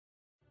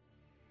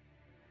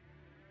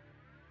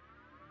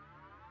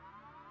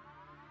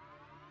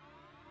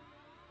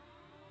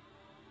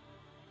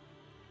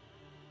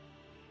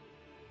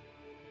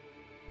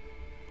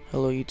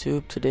Hello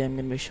YouTube, today I'm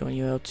going to be showing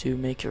you how to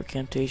make your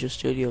Camtasia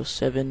Studio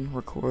 7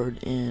 record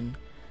in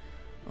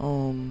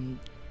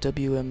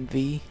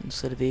WMV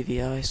instead of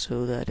AVI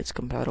so that it's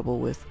compatible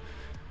with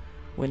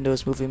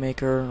Windows Movie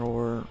Maker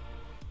or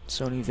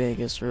Sony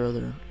Vegas or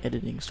other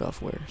editing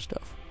software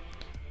stuff.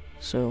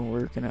 So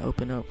we're going to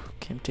open up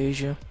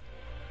Camtasia,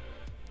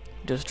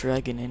 just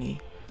drag in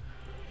any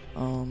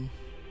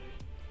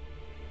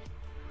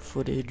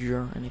footage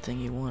or anything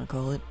you want to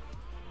call it,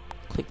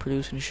 click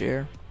produce and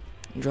share,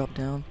 and drop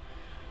down.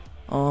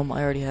 I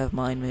already have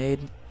mine made,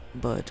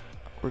 but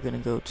we're gonna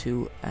go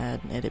to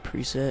add and edit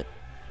preset,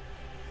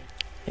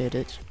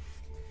 edit.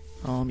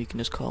 You can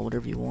just call it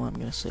whatever you want. I'm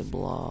gonna say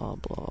blah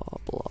blah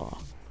blah.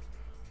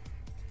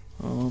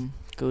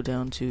 Go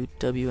down to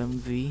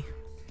WMV,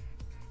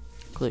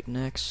 click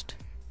next.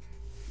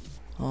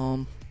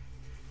 You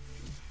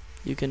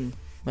can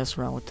mess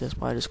around with this,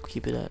 but I just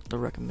keep it at the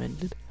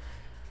recommended.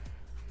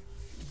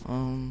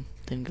 Then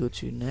go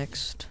to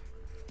next.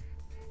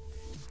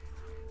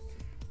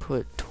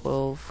 Put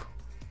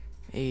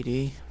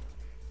 1280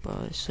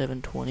 by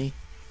 720.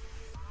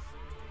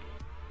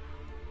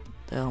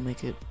 That'll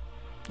make it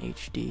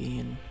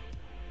HD and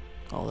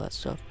all that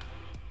stuff.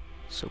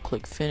 So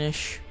click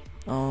finish.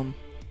 You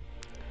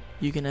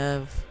can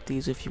have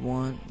these if you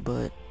want,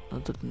 but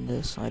other than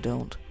this, I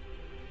don't.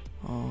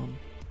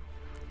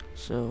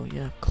 So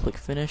yeah, click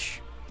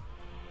finish,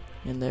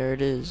 and there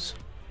it is.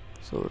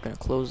 So we're gonna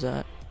close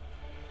that.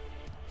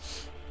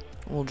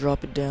 We'll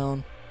drop it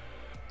down,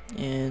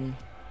 and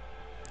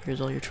here's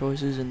all your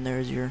choices, and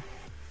there's your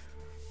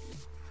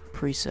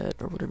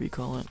preset or whatever you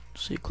call it.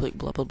 So you click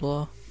blah blah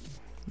blah,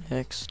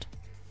 next,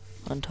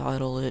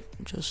 untitle it,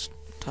 just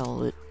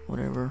title it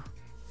whatever.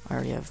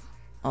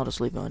 I'll just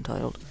leave it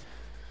untitled,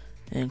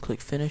 and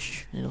click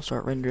finish, and it'll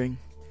start rendering.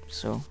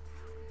 So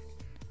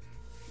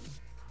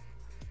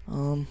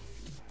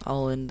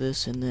I'll end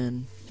this and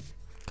then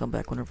come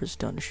back whenever it's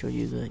done to show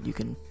you that you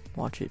can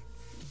watch it.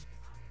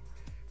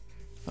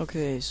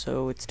 Okay,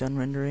 so it's done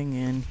rendering,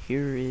 and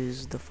here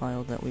is the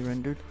file that we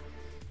rendered.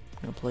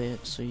 I'm gonna play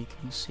it so you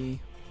can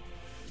see.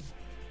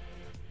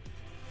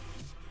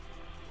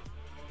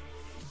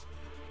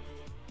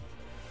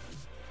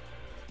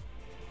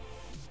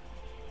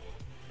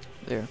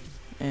 There.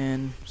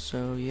 And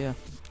so yeah,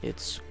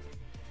 it's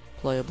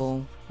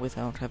playable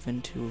without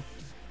having to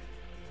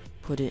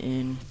put it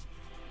in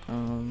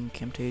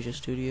Camtasia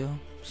Studio.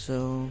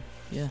 So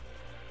yeah,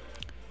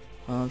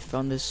 if you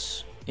found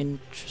this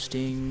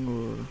interesting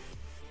or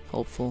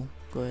helpful,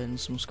 go ahead and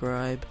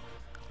subscribe,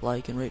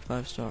 like, and rate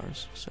 5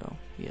 stars. So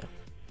yeah,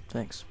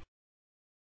 thanks.